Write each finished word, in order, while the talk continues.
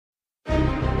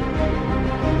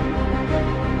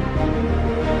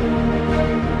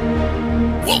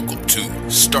Welcome to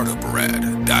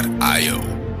Startuprad.io,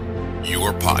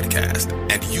 your podcast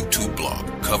and YouTube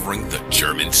blog covering the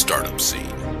German startup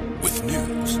scene with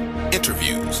news,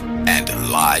 interviews, and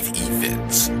live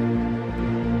events.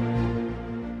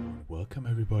 Welcome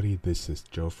everybody, this is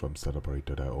Joe from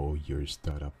Startuprad.io, your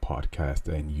startup podcast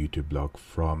and YouTube blog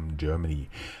from Germany.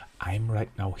 I'm right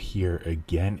now here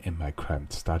again in my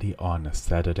cramped study on a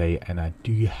Saturday, and I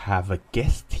do have a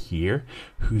guest here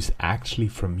who's actually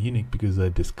from Munich, because I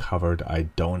discovered I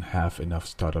don't have enough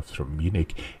startups from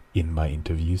Munich in my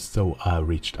interviews, so I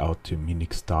reached out to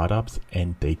Munich startups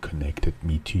and they connected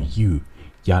me to you.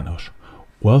 Janosch,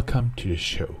 welcome to the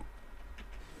show.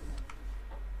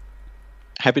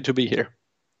 Happy to be here.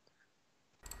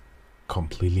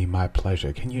 Completely my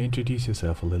pleasure. Can you introduce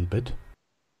yourself a little bit?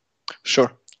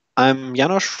 Sure. I'm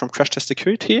Janosch from Crashtest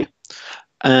Security,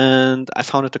 and I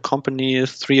founded the company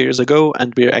 3 years ago,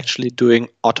 and we're actually doing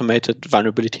automated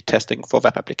vulnerability testing for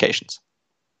web applications.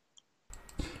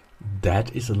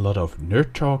 That is a lot of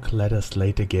nerd talk. Let us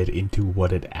later get into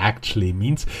what it actually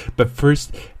means. But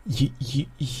first,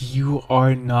 you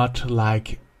are not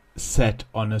like set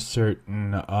on a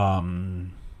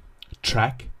certain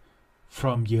track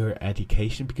from your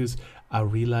education, because I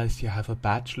realized you have a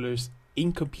bachelor's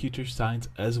in computer science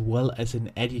as well as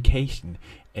in education.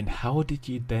 And how did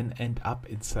you then end up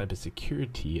in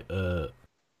cybersecurity?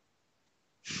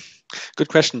 Good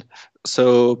question.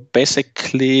 So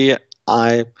basically,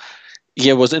 I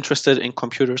was interested in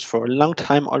computers for a long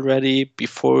time already.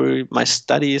 Before my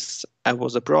studies, I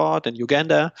was abroad in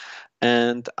Uganda,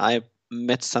 and I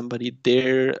met somebody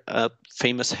there, a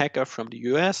famous hacker from the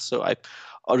US. So I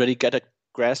already got a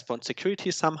grasp on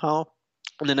security somehow.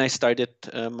 And then I started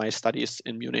my studies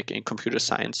in Munich in computer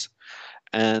science.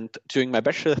 And during my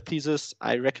bachelor thesis,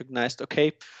 I recognized,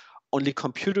 okay, only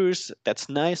computers, that's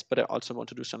nice, but I also want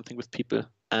to do something with people.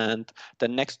 And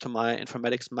then next to my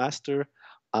informatics master,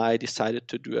 I decided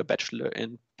to do a bachelor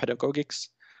in pedagogics,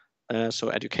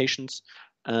 so educations.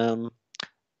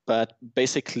 But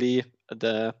basically,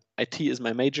 the IT is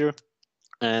my major,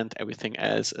 and everything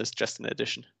else is just an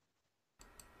addition.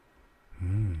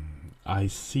 I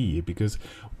see, because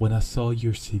when I saw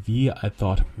your CV, I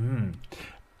thought,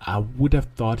 I would have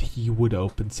thought he would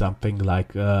open something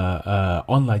like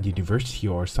online university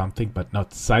or something, but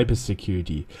not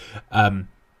cybersecurity.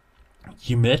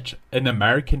 You met an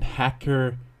American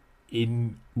hacker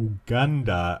in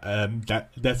Uganda.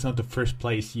 That's not the first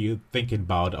place you thinking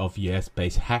about of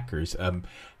US-based hackers.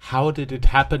 How did it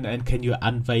happen, and can you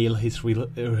unveil his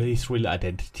real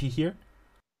identity here?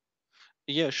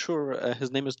 Yeah, sure.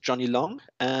 His name is Johnny Long,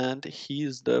 and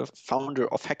he's the founder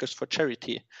of Hackers for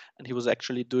Charity. And he was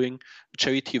actually doing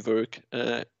charity work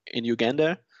in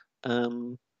Uganda,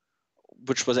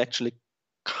 which was actually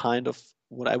kind of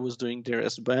what I was doing there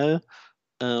as well.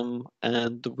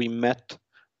 And we met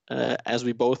as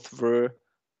we both were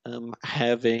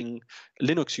having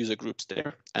Linux user groups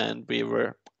there, and we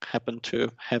happened to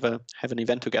have an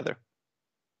event together.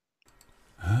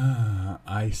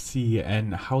 I see.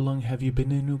 And how long have you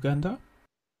been in Uganda?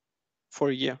 For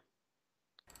a year.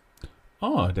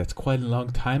 Oh, that's quite a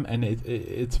long time, and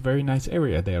it's a very nice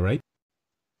area there, right?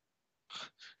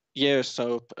 Yeah,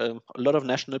 so a lot of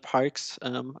national parks.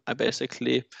 I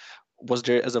basically was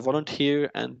there as a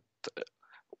volunteer, and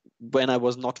when I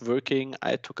was not working,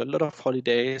 I took a lot of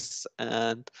holidays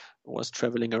and was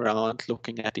traveling around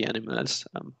looking at the animals.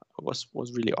 It was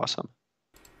really awesome.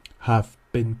 Have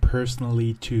been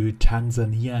personally to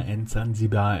Tanzania and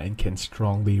Zanzibar and can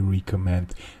strongly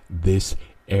recommend this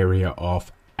area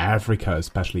of Africa,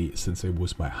 especially since it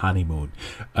was my honeymoon.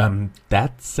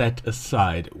 That set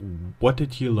aside, what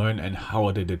did you learn and how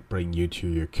did it bring you to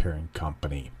your current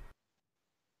company?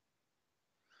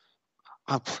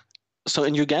 So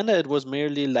in Uganda, it was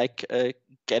merely like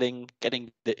getting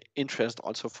the interest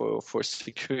also for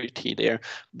security there.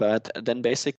 But then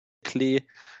basically,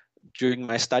 during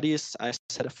my studies, I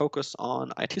set a focus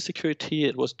on IT security.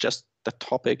 It was just the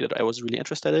topic that I was really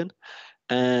interested in.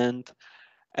 And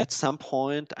at some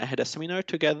point, I had a seminar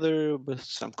together with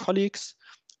some colleagues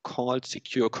called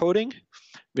Secure Coding,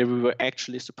 where we were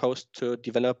actually supposed to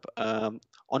develop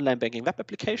online banking web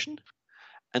application.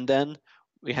 And then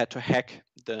we had to hack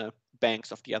the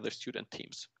banks of the other student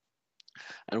teams.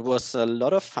 And it was a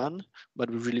lot of fun,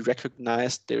 but we really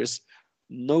recognized there's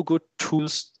no good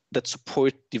tools that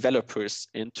support developers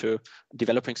into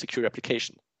developing secure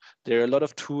application. There are a lot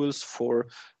of tools for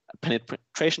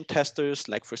penetration testers,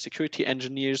 like for security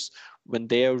engineers, when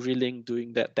they are really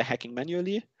doing the hacking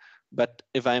manually. But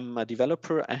if I'm a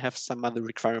developer, I have some other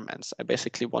requirements. I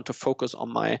basically want to focus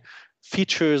on my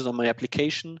features, on my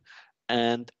application,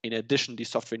 And in addition, the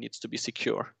software needs to be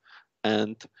secure.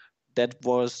 And that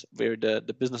was where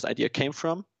the business idea came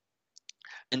from.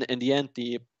 And in the end,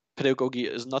 the pedagogy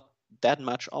is not that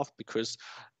much off, because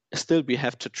still we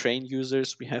have to train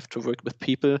users, we have to work with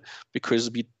people,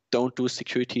 because we don't do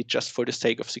security just for the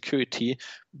sake of security,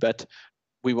 but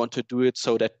we want to do it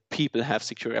so that people have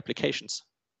secure applications.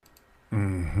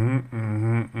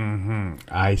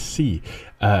 I see.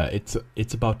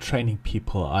 It's about training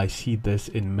people. I see this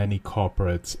in many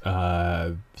corporates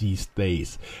these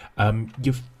days.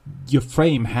 Your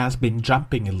frame has been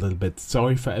jumping a little bit.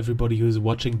 Sorry for everybody who's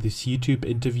watching this YouTube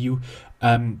interview.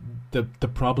 The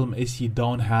problem is you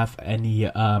don't have any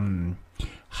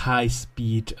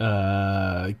high-speed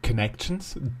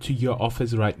connections to your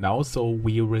office right now, so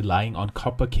we're relying on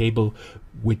copper cable,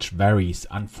 which varies,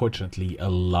 unfortunately, a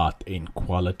lot in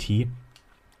quality.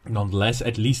 Nonetheless,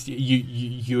 at least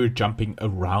you're jumping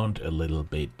around a little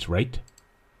bit, right?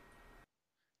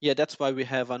 Yeah, that's why we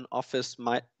have an office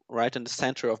right in the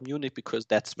center of Munich, because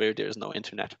that's where there's no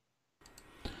internet.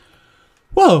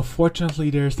 Well, fortunately,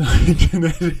 there's no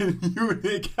internet in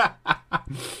Munich.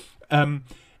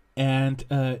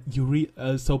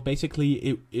 So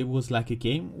basically, it was like a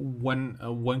game.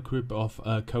 One group of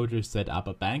coders set up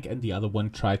a bank, and the other one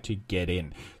tried to get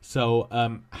in. So,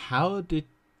 how did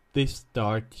this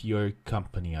start your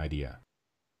company idea?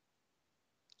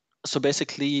 So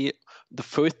basically, the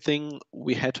first thing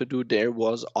we had to do there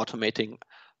was automating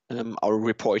our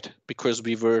report, because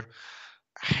we were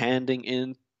handing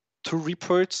in 2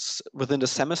 reports within the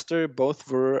semester. Both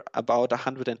were about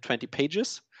 120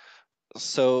 pages.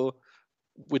 So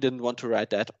we didn't want to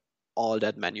write all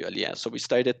that manually. Yeah. So we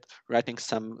started writing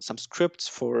some scripts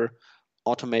for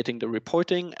automating the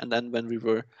reporting. And then when we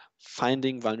were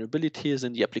finding vulnerabilities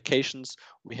in the applications,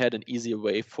 we had an easier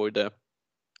way for the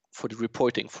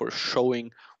reporting, for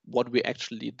showing what we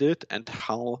actually did and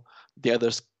how the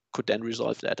others could then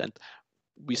resolve that. And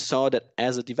we saw that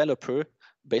as a developer,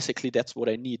 basically that's what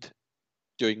I need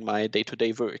during my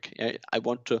day-to-day work. I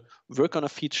want to work on a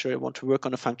feature, I want to work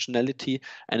on a functionality,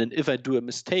 and then if I do a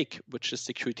mistake, which is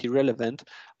security relevant,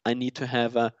 I need to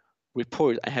have a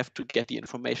report. I have to get the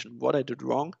information, what I did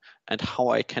wrong, and how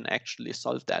I can actually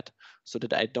solve that, so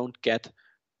that I don't get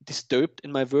disturbed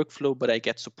in my workflow, but I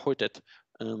get supported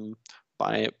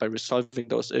by resolving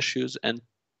those issues and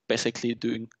basically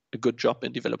doing a good job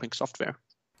in developing software.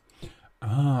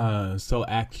 So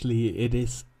actually it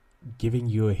is giving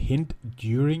you a hint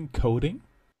during coding?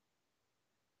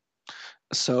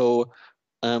 So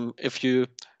if you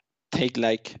take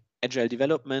like agile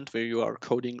development, where you are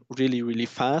coding really, really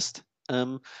fast,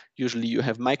 usually you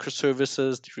have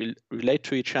microservices that relate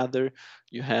to each other.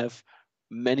 You have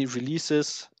many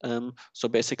releases. So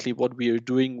basically what we are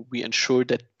doing, we ensure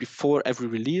that before every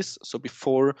release, so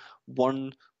before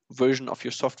one version of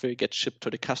your software gets shipped to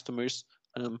the customers,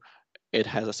 it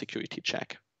has a security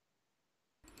check.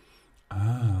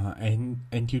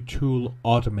 And your tool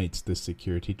automates the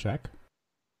security check?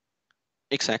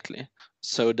 Exactly.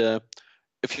 So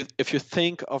if you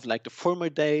think of like the former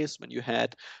days when you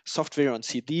had software on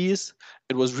CDs,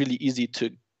 it was really easy to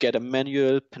get a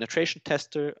manual penetration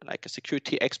tester, like a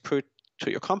security expert,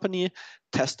 to your company,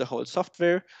 test the whole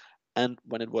software, and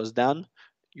when it was done,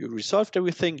 you resolved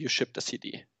everything, you shipped a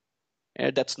CD.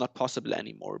 That's not possible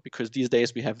anymore, because these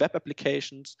days we have web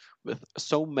applications with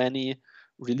so many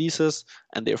releases,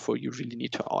 and therefore you really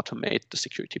need to automate the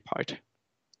security part.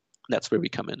 That's where we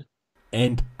come in.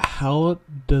 And how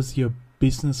does your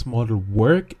business model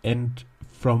work, and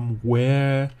from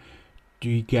where do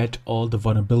you get all the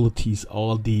vulnerabilities,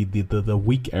 all the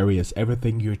weak areas,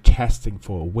 everything you're testing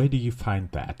for? Where do you find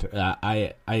that?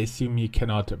 I assume you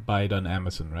cannot buy it on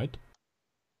Amazon, right?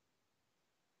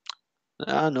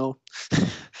 No.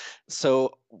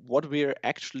 So what we're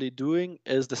actually doing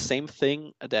is the same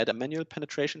thing that a manual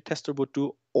penetration tester would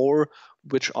do, or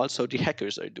which also the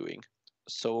hackers are doing.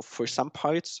 So for some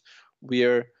parts,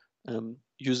 we're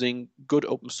using good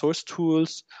open source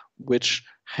tools which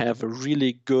have a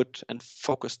really good and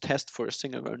focused test for a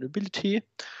single vulnerability.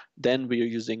 Then we are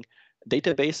using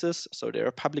databases. So there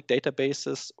are public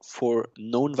databases for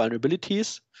known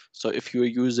vulnerabilities. So if you're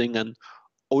using an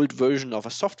old version of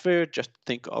a software, just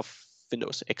think of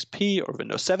Windows XP or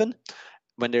Windows 7.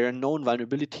 When there are known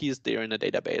vulnerabilities, they are in a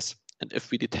database. And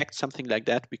if we detect something like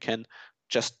that, we can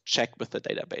just check with the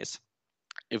database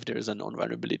if there is a known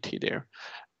vulnerability there.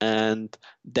 And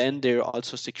then there are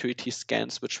also security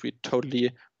scans, which we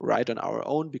totally write on our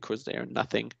own, because there are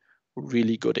nothing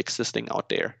really good existing out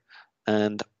there.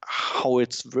 And how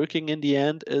it's working in the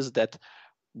end is that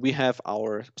we have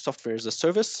our software as a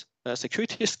service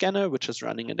security scanner, which is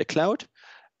running in the cloud.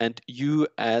 And you,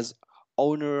 as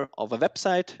owner of a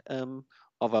website,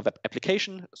 of a web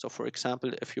application. So for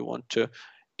example, if you want to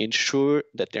ensure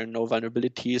that there are no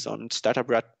vulnerabilities on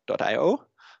Startuprad.io,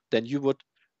 then you would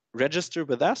register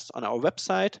with us on our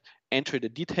website, enter the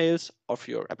details of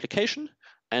your application,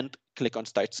 and click on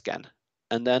Start Scan.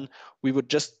 And then we would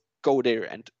just go there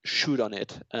and shoot on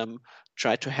it,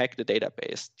 try to hack the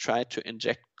database, try to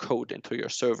inject code into your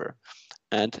server.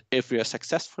 And if we are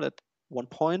successful at one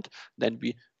point, then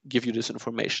we give you this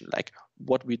information, like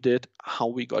what we did, how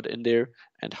we got in there,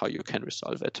 and how you can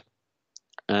resolve it.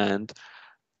 And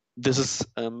this is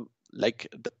like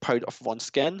the part of one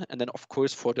scan. And then, of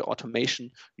course, for the automation,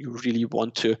 you really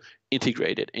want to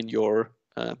integrate it in your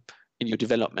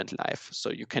development life.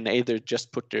 So you can either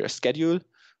just put there a schedule.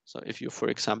 So if you, for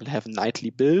example, have nightly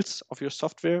builds of your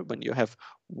software, when you have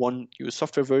one new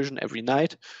software version every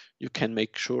night, you can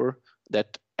make sure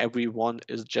that everyone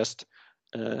is just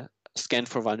scanned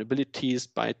for vulnerabilities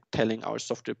by telling our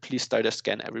software, please start a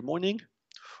scan every morning.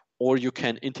 Or you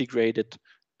can integrate it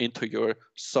into your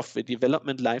software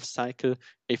development lifecycle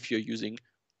if you're using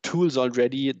tools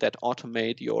already that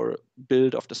automate your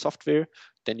build of the software,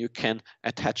 then you can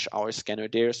attach our scanner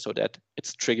there so that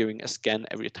it's triggering a scan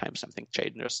every time something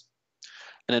changes.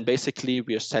 And then basically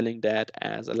we are selling that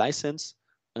as a license.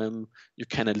 You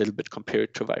can a little bit compare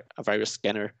it to a virus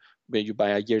scanner where you buy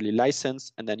a yearly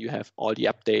license and then you have all the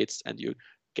updates and you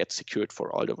get secured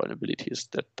for all the vulnerabilities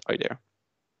that are there.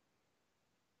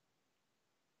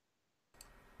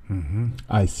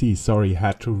 I see. Sorry,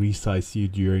 had to resize you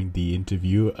during the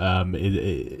interview.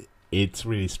 It's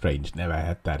really strange. Never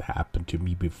had that happen to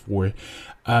me before.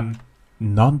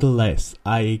 Nonetheless,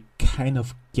 I kind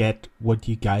of get what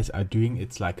you guys are doing.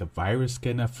 It's like a virus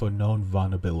scanner for known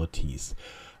vulnerabilities.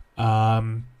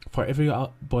 For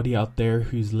everybody out there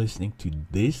who's listening to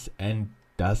this and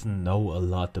doesn't know a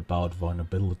lot about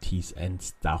vulnerabilities and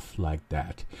stuff like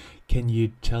that, can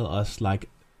you tell us like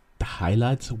the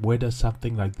highlights? Where does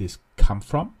something like this come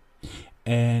from?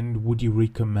 And would you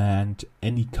recommend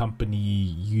any company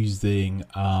using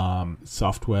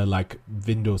software like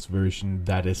Windows version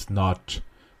that is not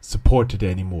supported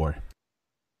anymore?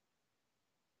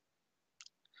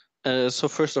 So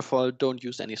first of all, don't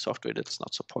use any software that's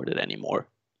not supported anymore.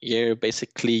 Here,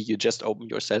 basically, you just open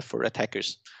yourself for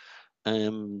attackers.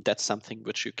 That's something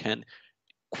which you can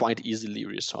quite easily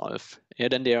resolve. Yeah,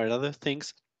 then there are other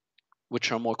things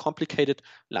which are more complicated,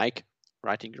 like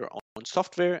writing your own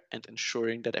software and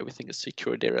ensuring that everything is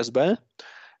secure there as well.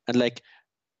 And like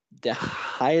the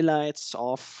highlights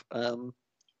of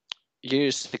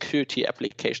your security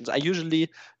applications. I usually,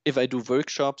 if I do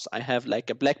workshops, I have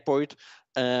like a blackboard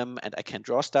and I can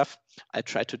draw stuff. I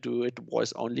try to do it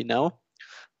voice only now.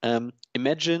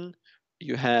 Imagine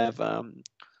you have a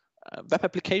web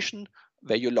application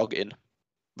where you log in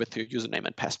with your username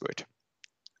and password.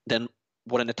 Then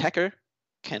what an attacker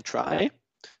can try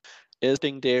is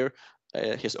putting there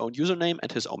his own username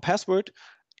and his own password.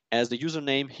 As the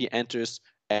username, he enters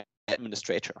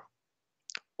administrator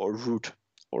or root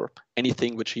or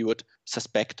anything which he would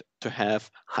suspect to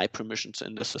have high permissions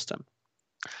in the system.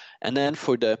 And then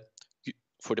for the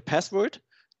password,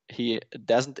 he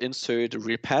doesn't insert a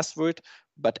real password,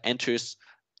 but enters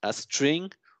a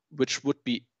string which would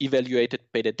be evaluated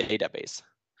by the database.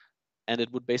 And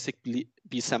it would basically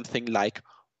be something like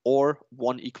or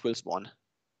 1 equals 1.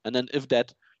 And then if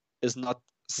that is not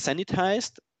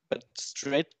sanitized, but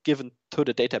straight given to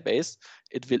the database,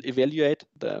 it will evaluate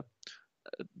the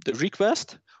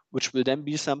request, which will then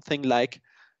be something like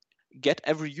get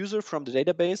every user from the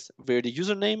database where the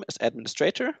username is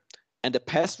administrator and the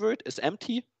password is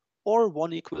empty or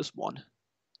 1 equals 1.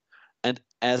 And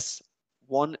as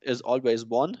 1 is always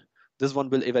 1, this one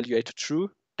will evaluate true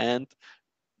and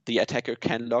the attacker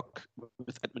can log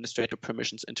with administrator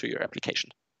permissions into your application.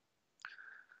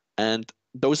 And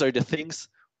those are the things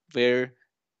where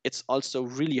it's also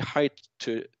really hard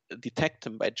to detect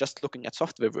them by just looking at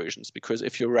software versions, because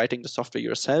if you're writing the software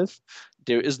yourself,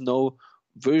 there is no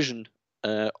version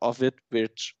of it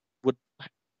which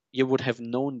you would have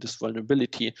known this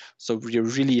vulnerability. So we're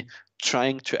really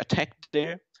trying to attack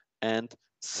there and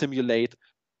simulate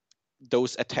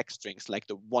those attack strings, like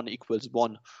the 1 equals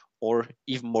 1, or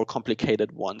even more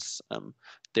complicated ones.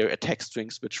 There are attack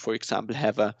strings which, for example,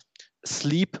 have a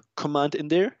sleep command in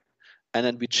there, and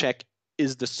then we check,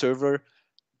 is the server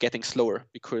getting slower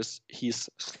because he's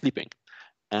sleeping?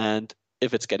 And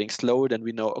if it's getting slow, then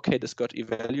we know, okay, this got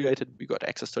evaluated, we got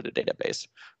access to the database.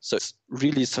 So it's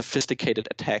really sophisticated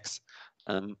attacks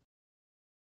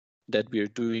that we're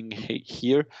doing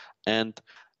here, and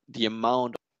the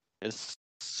amount is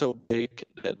so big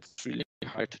that it's really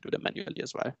hard to do them manually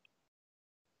as well.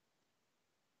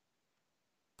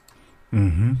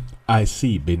 Mm-hmm. I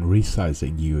see. Been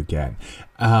resizing you again.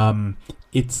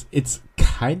 It's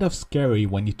kind of scary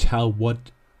when you tell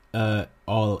what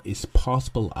all is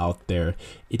possible out there.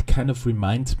 It kind of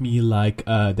reminds me like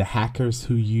the hackers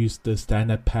who use the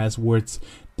standard passwords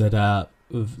that are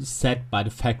set by the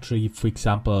factory, for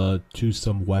example, to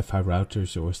some Wi-Fi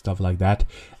routers or stuff like that,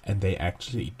 and they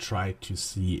actually try to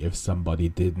see if somebody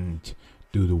didn't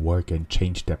do the work and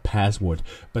change their password.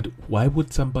 But why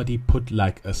would somebody put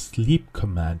like a sleep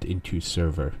command into a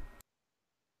server?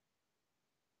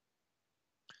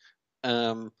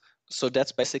 So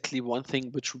that's basically one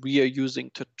thing which we are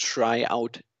using to try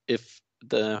out if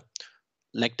the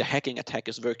hacking attack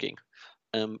is working.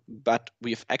 But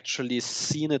we've actually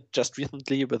seen it just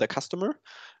recently with a customer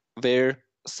where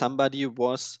somebody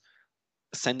was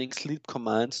sending sleep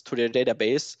commands to their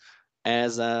database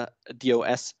as a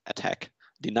DOS attack,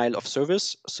 denial of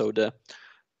service. So the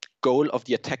goal of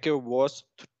the attacker was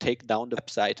to take down the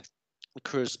website,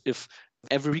 because if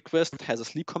every request has a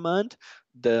sleep command,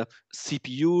 the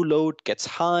CPU load gets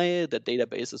high, the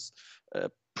database is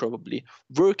probably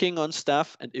working on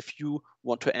stuff, and if you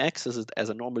want to access it as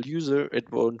a normal user,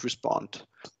 it won't respond,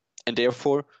 and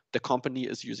therefore the company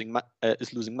is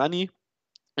losing money,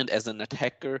 and as an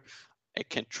attacker, I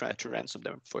can try to ransom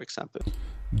them, for example.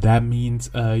 That means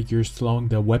you're slowing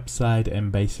the website,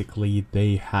 and basically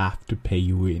they have to pay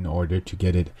you in order to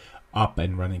get it up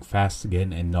and running fast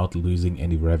again and not losing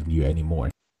any revenue anymore.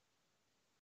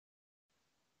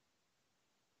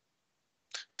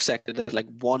 Exactly, that's like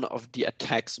one of the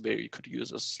attacks where you could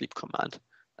use a sleep command.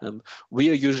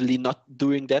 We are usually not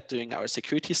doing that during our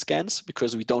security scans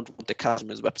because we don't want the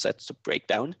customer's websites to break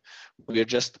down. We are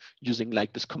just using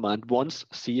like this command once,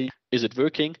 see is it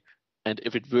working, and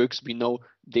if it works, we know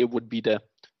there would be the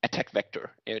attack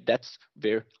vector. That's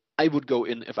where I would go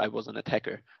in if I was an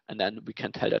attacker, and then we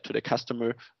can tell that to the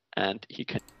customer, and he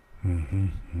can.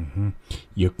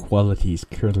 Your quality is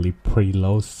currently pretty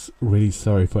low. Really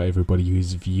sorry for everybody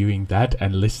who's viewing that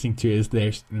and listening to us.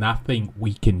 There's nothing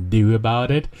we can do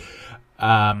about it.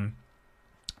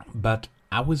 But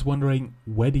I was wondering,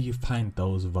 where do you find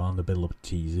those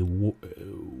vulnerabilities?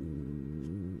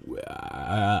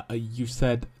 You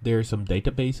said there are some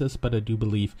databases, but I do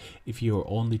believe if you're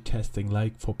only testing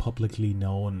like for publicly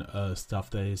known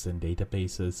stuff that is in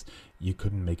databases, you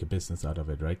couldn't make a business out of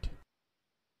it, right?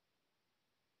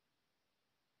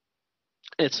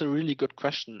 It's a really good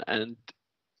question, and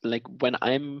like when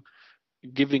I'm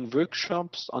giving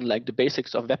workshops on like the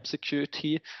basics of web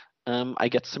security, I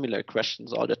get similar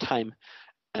questions all the time.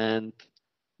 And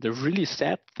the really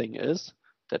sad thing is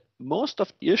that most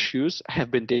of the issues have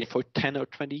been there for 10 or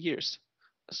 20 years.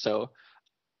 So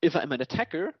if I'm an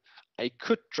attacker, I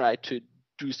could try to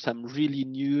do some really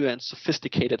new and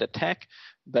sophisticated attack,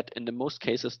 but in the most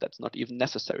cases, that's not even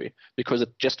necessary because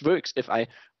it just works if I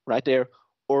write there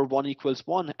or 1 equals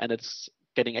 1 and it's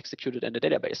getting executed in the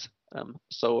database.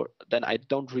 So then I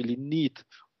don't really need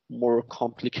more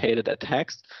complicated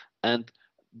attacks. And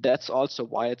that's also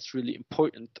why it's really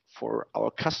important for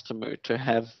our customer to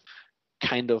have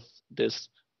kind of this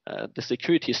the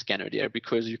security scanner there,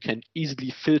 because you can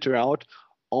easily filter out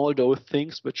all those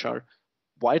things which are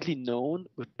widely known,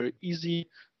 which are easy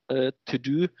to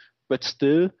do, but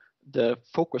still the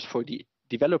focus for the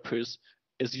developers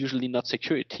is usually not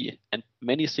security. And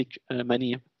many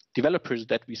developers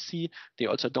that we see, they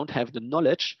also don't have the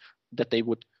knowledge that they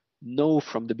would know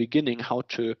from the beginning how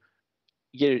to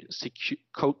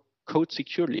code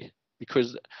securely,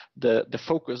 because the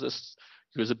focus is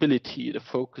usability, the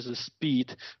focus is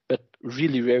speed, but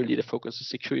really rarely the focus is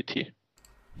security.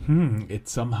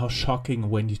 It's somehow shocking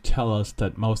when you tell us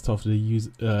that most of the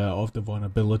of the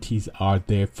vulnerabilities are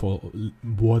there for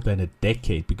more than a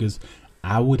decade, because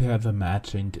I would have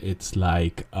imagined it's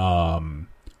like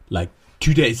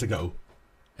 2 days ago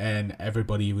and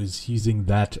everybody was using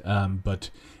that, but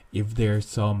if there's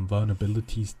some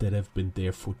vulnerabilities that have been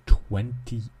there for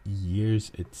 20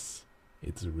 years, it's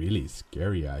really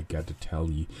scary, I gotta tell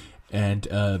you. And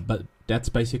but that's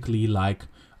basically like,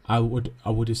 I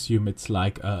would assume it's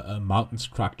like a mountain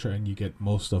structure, and you get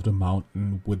most of the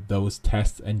mountain with those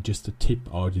tests, and just the tip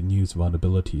are the newest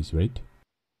vulnerabilities, right?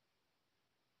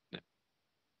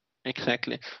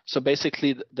 Exactly. So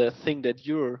basically, the thing that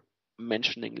you're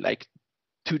mentioning, like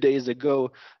 2 days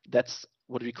ago, that's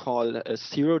what we call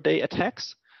zero-day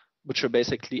attacks, which are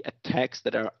basically attacks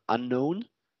that are unknown,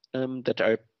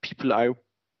 that people are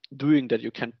doing, that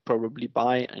you can probably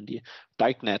buy in the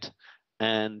darknet.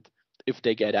 And if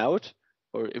they get out,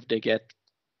 or if they get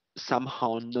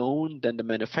somehow known, then the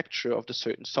manufacturer of the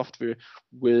certain software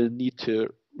will need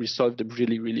to resolve them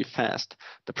really, really fast.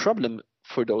 The problem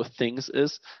for those things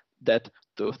is that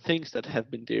the things that have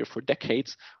been there for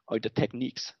decades are the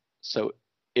techniques. So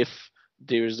if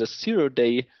there is a 0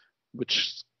 day which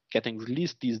is getting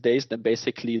released these days, then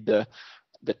basically the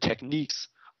techniques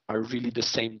are really the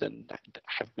same than that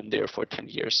have been there for 10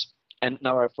 years. And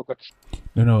now I forgot.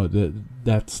 No,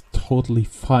 that's totally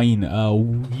fine.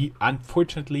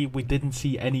 Unfortunately, we didn't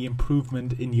see any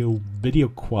improvement in your video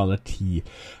quality.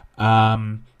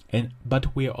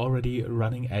 But we're already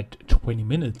running at 20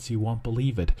 minutes. You won't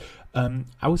believe it.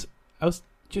 I was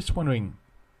just wondering,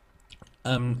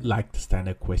 like the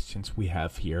standard questions we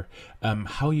have here,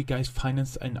 how you guys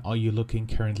finance, and are you looking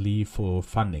currently for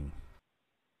funding?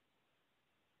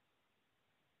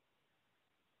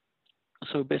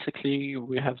 So basically,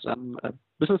 we have some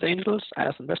business angels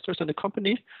as investors in the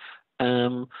company,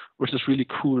 which is really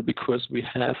cool because we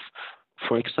have,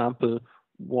 for example,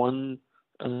 one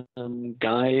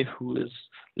guy who has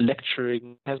been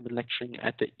lecturing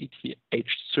at the ETH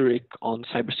Zurich on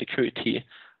cybersecurity.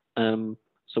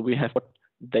 So we have what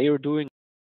they are doing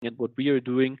and what we are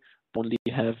doing. Only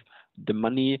have the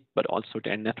money, but also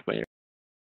their network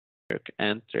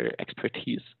and their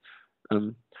expertise.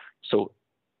 So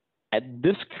at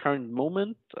this current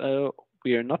moment,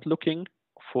 we are not looking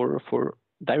for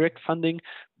direct funding,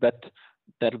 but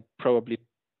that probably,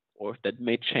 or that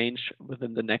may change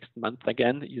within the next month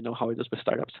again. You know how it is with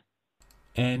startups.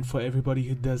 And for everybody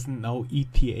who doesn't know,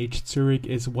 ETH Zurich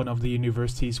is one of the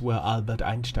universities where Albert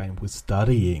Einstein was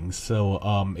studying. So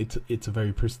it's a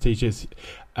very prestigious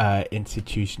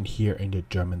institution here in the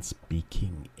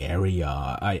German-speaking area.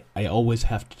 I always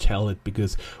have to tell it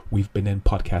because we've been in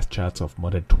podcast charts of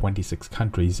more than 26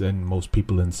 countries, and most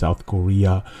people in South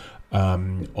Korea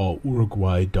or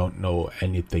Uruguay don't know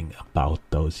anything about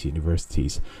those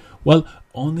universities. Well,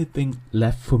 only thing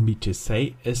left for me to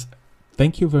say is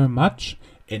thank you very much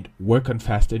and work on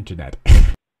fast internet.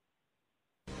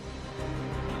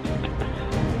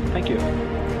 Thank you.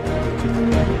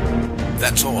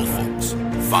 That's all, folks.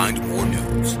 Find more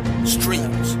news,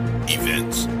 streams,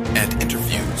 events, and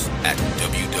interviews at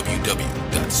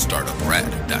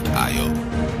www.startuprad.io.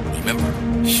 Remember,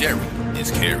 sharing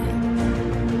is caring.